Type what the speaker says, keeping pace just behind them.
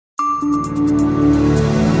Hello,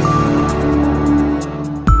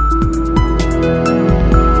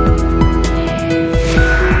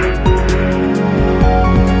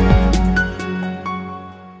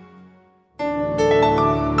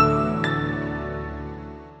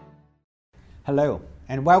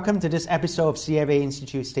 and welcome to this episode of CFA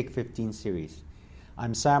Institute's Take 15 series.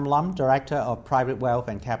 I'm Sam Lum, Director of Private Wealth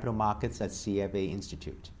and Capital Markets at CFA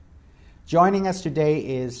Institute. Joining us today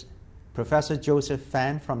is Professor Joseph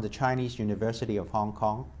Fan from the Chinese University of Hong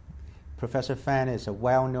Kong. Professor Fan is a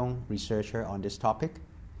well-known researcher on this topic,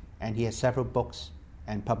 and he has several books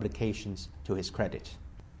and publications to his credit.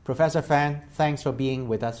 Professor Fan, thanks for being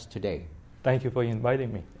with us today. Thank you for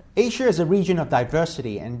inviting me. Asia is a region of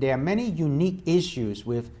diversity, and there are many unique issues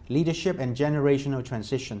with leadership and generational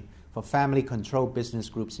transition for family-controlled business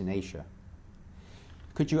groups in Asia.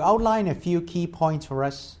 Could you outline a few key points for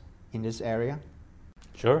us in this area?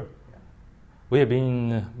 Sure. We have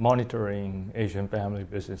been monitoring Asian family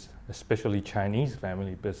business, especially Chinese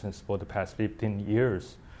family business, for the past 15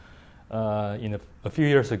 years. A few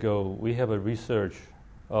years ago, we have a research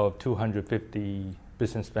of 250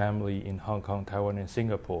 business family in Hong Kong, Taiwan, and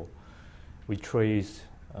Singapore. We trace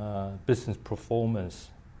business performance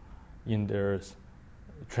in their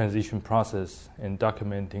transition process and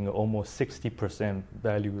documenting almost 60%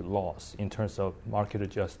 value loss in terms of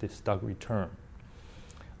market-adjusted stock return.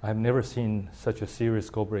 I have never seen such a serious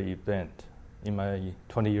corporate event in my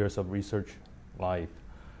 20 years of research life.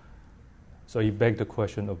 So it begged the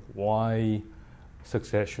question of why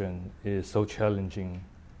succession is so challenging.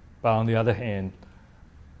 But on the other hand,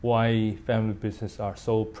 why family business are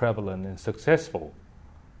so prevalent and successful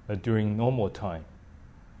during normal time.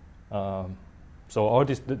 So all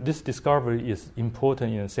this discovery is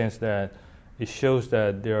important in the sense that it shows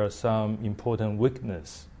that there are some important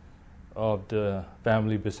weakness of the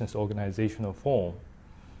family business organizational form.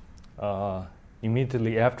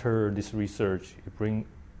 Immediately after this research, it brings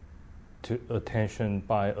to attention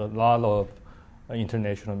by a lot of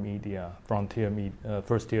international media, first-tier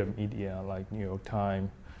media like New York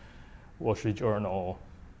Times, Wall Street Journal,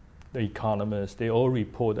 The Economist. They all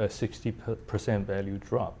report a 60% value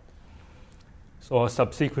drop. So our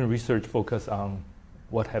subsequent research focused on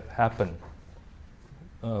what have happened,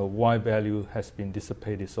 why value has been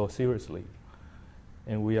dissipated so seriously.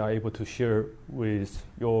 And we are able to share with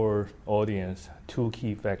your audience two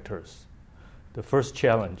key factors. The first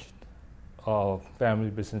challenge of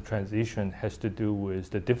family business transition has to do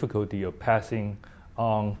with the difficulty of passing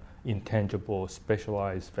on intangible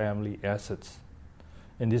specialized family assets.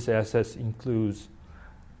 And these assets includes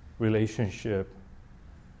relationship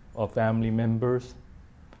of family members,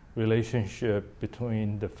 relationship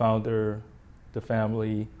between the founder, the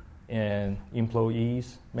family, and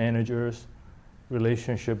employees, managers,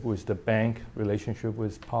 relationship with the bank, relationship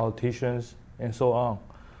with politicians, and so on.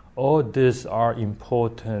 All these are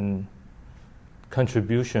important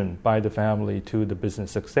contribution by the family to the business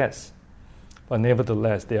success. But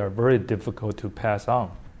nevertheless, they are very difficult to pass on.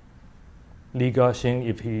 Li Ka-shing,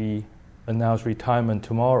 if he announced retirement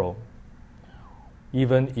tomorrow,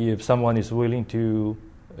 even if someone is willing to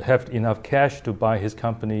have enough cash to buy his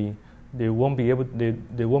company, they won't be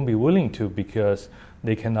willing to because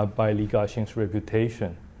they cannot buy Li Ka-shing's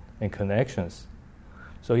reputation and connections.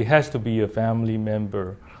 So it has to be a family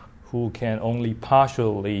member who can only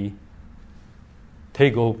partially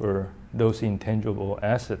take over those intangible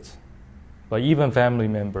assets. But even family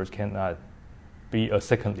members cannot be a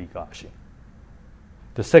second Li Ka-shing.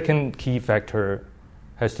 The second key factor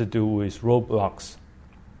has to do with roadblocks.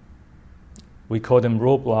 We call them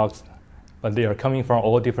roadblocks, but they are coming from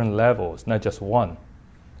all different levels, not just one.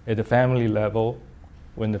 At the family level,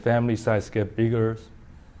 when the family size gets bigger,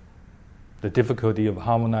 the difficulty of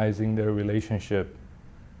harmonizing their relationship,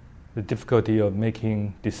 the difficulty of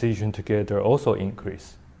making decisions together also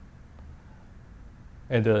increase.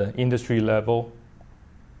 At the industry level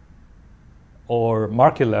or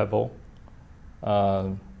market level,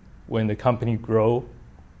 when the company grow,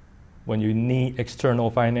 when you need external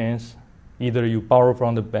finance, either you borrow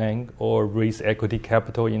from the bank or raise equity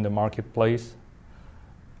capital in the marketplace,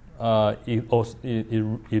 they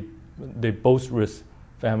both risk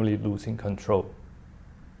family losing control.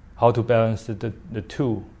 How to balance the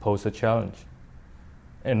two pose a challenge.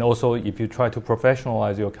 And also, if you try to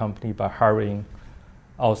professionalize your company by hiring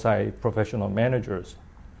outside professional managers,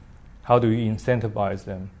 how do you incentivize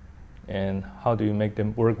them? And how do you make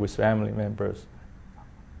them work with family members?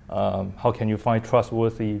 How can you find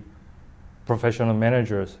trustworthy professional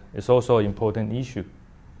managers? It's also an important issue.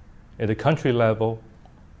 At the country level,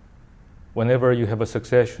 whenever you have a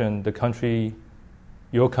succession,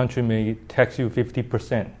 your country may tax you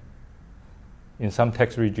 50% In some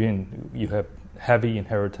tax regime, you have heavy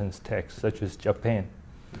inheritance tax, such as Japan.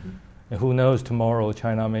 Mm-hmm. And who knows, tomorrow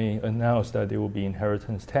China may announce that there will be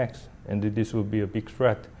inheritance tax, and this will be a big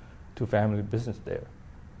threat to family business there.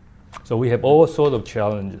 So we have all sorts of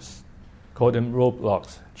challenges, call them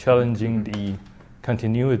roadblocks, challenging the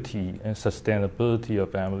continuity and sustainability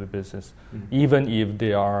of family business, even if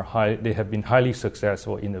they have been highly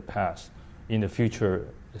successful in the past. In the future,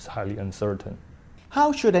 it's highly uncertain.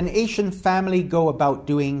 How should an Asian family go about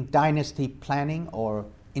doing dynasty planning or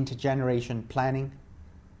intergeneration planning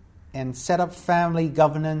and set up family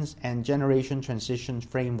governance and generation transition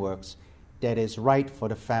frameworks that is right for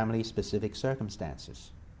the family-specific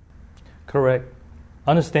circumstances? Correct.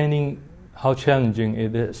 Understanding how challenging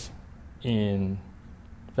it is in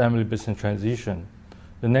family business transition,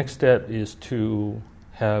 the next step is to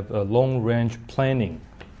have a long-range planning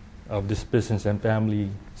of this business and family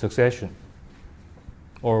succession,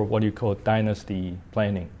 or what you call dynasty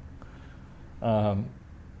planning.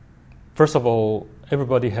 First of all,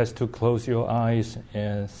 everybody has to close your eyes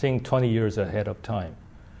and think 20 years ahead of time.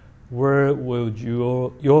 Where will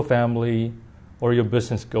your family or your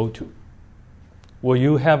business go to? Will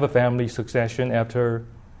you have a family succession after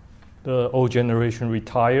the old generation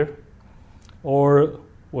retire? Or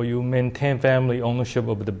will you maintain family ownership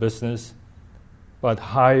of the business but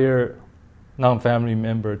hire non-family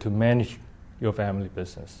member to manage your family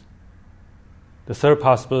business? The third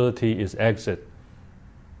possibility is exit.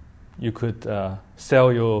 You could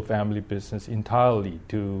sell your family business entirely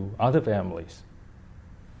to other families.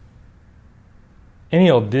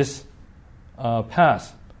 Any of this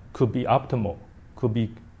paths could be optimal, could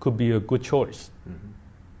be a good choice. Mm-hmm.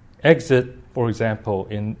 Exit, for example,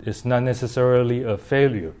 is not necessarily a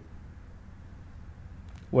failure.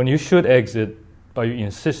 When you should exit, but you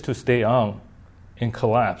insist to stay on and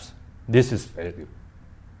collapse, this is failure.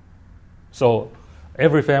 So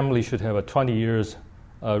every family should have a 20 years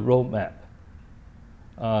roadmap.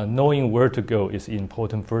 Knowing where to go is the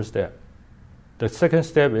important first step. The second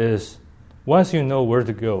step is, once you know where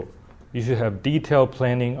to go, you should have detailed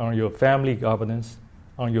planning on your family governance,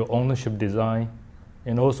 on your ownership design,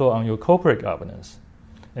 and also on your corporate governance.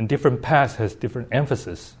 And different paths has different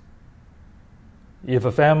emphasis. If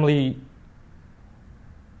a family,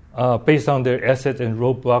 based on their assets and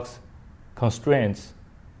roadblocks constraints,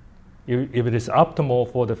 if it is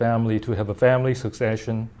optimal for the family to have a family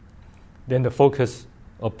succession, then the focus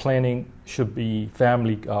of planning should be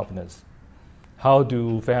family governance. How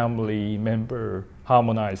do family members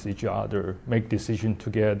harmonize each other, make decisions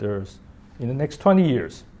together in the next 20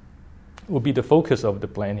 years? Will be the focus of the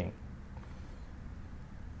planning.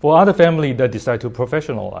 For other families that decide to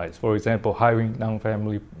professionalize, for example, hiring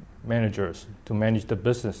non-family managers to manage the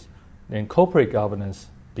business, then corporate governance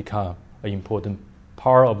become an important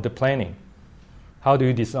part of the planning. How do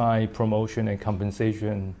you design promotion and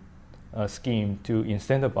compensation scheme to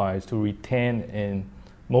incentivize, to retain and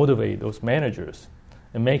motivate those managers,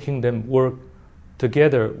 and making them work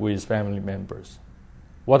together with family members?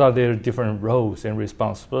 What are their different roles and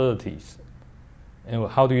responsibilities? And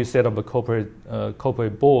how do you set up a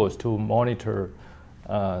corporate boards to monitor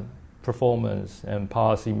performance and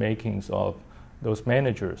policy makings of those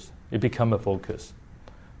managers? It becomes a focus.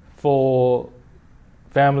 For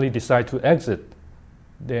family decide to exit,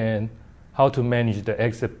 then how to manage the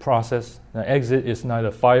exit process? Now, exit is not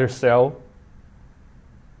a fire sale,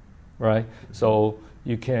 right? So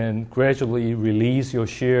you can gradually release your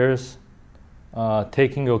shares,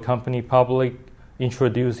 taking your company public,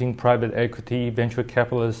 introducing private equity, venture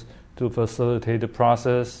capitalists to facilitate the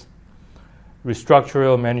process, restructure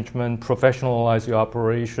your management, professionalize your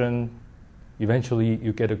operation. Eventually,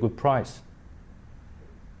 you get a good price.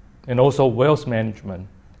 And also, wealth management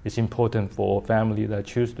is important for family that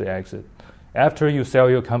choose to exit. After you sell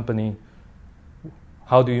your company,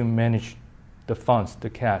 how do you manage the funds, the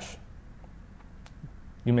cash?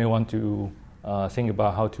 You may want to think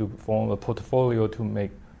about how to form a portfolio to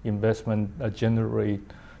make investment that generate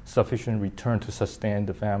sufficient return to sustain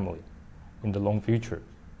the family in the long future.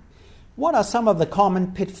 What are some of the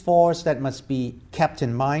common pitfalls that must be kept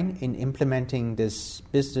in mind in implementing this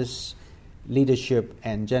business leadership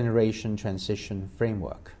and generation transition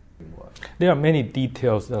framework? There are many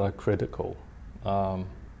details that are critical.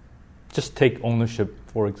 Just take ownership,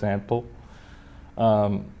 for example.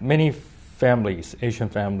 Many families, Asian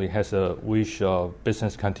family, has a wish of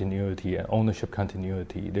business continuity and ownership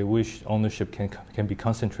continuity. They wish ownership can be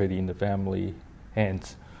concentrated in the family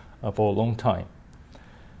hands for a long time.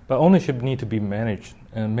 But ownership need to be managed.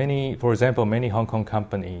 And for example, many Hong Kong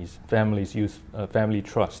companies, families use family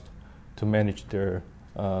trust to manage their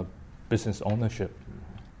business ownership.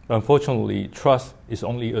 Unfortunately, trust is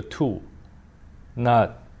only a tool,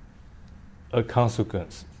 not a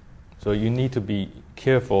consequence. So you need to be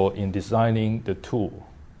careful in designing the tool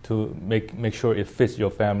to make sure it fits your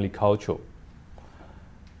family culture.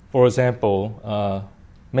 For example,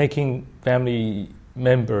 making family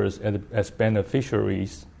members as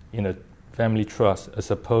beneficiaries in a family trust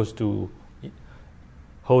as opposed to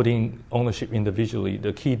holding ownership individually,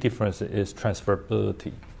 the key difference is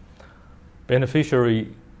transferability.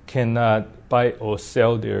 Beneficiary cannot buy or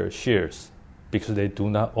sell their shares because they do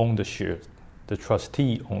not own the shares. The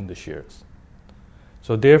trustee owns the shares.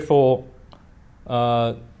 So therefore,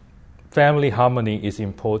 family harmony is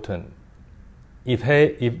important. If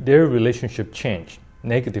their relationship change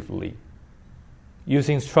negatively,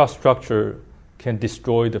 using trust structure can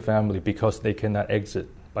destroy the family because they cannot exit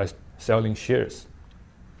by selling shares.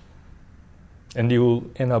 And you will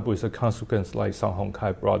end up with a consequence like Sun Hung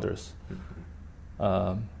Kai brothers,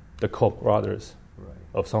 the Koch brothers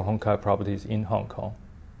of Sun Hung Kai properties in Hong Kong.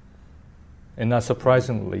 And not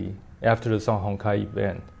surprisingly, after the Sun Hung Kai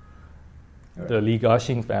event, the Li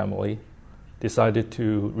Ka-shing family decided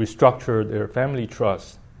to restructure their family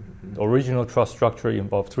trust. The original trust structure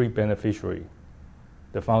involved 3 beneficiaries: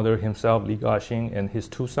 the founder himself, Li Ka-shing, and his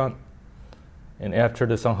 2 sons. And after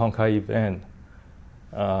the Sun Hung Kai event,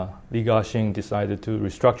 Li Ka-shing decided to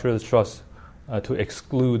restructure the trust to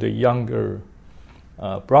exclude the younger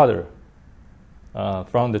brother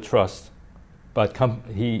from the trust, but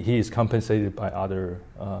he is compensated by other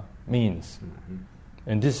means.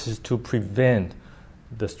 And this is to prevent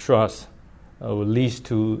the trust will lead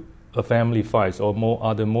to a family fight or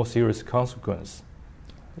more serious consequence,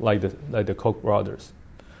 like the Koch brothers.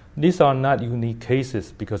 These are not unique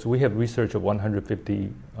cases because we have researched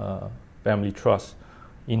 150 family trusts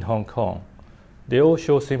in Hong Kong. They all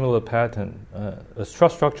show similar pattern. A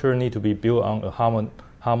trust structure need to be built on a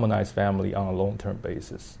harmonized family on a long-term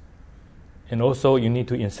basis. And also you need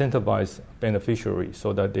to incentivize beneficiaries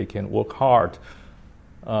so that they can work hard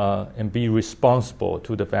and be responsible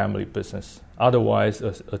to the family business. Otherwise,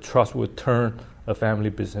 a trust would turn a family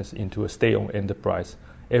business into a state-owned enterprise.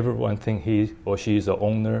 Everyone think he or she is the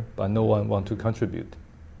owner, but no one want to contribute.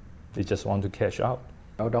 They just want to cash out.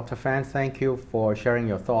 Well, Dr. Fan, thank you for sharing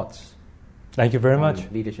your thoughts. Thank you very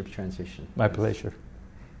much. Leadership transition. My pleasure.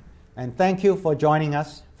 And thank you for joining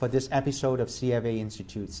us for this episode of CFA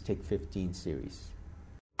Institute's Take 15 series.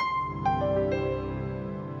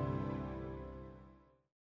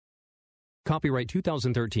 Copyright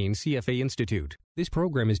 2013 CFA Institute. This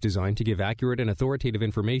program is designed to give accurate and authoritative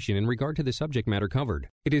information in regard to the subject matter covered.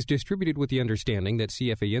 It is distributed with the understanding that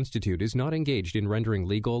CFA Institute is not engaged in rendering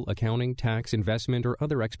legal, accounting, tax, investment, or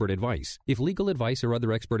other expert advice. If legal advice or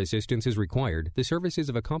other expert assistance is required, the services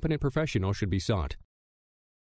of a competent professional should be sought.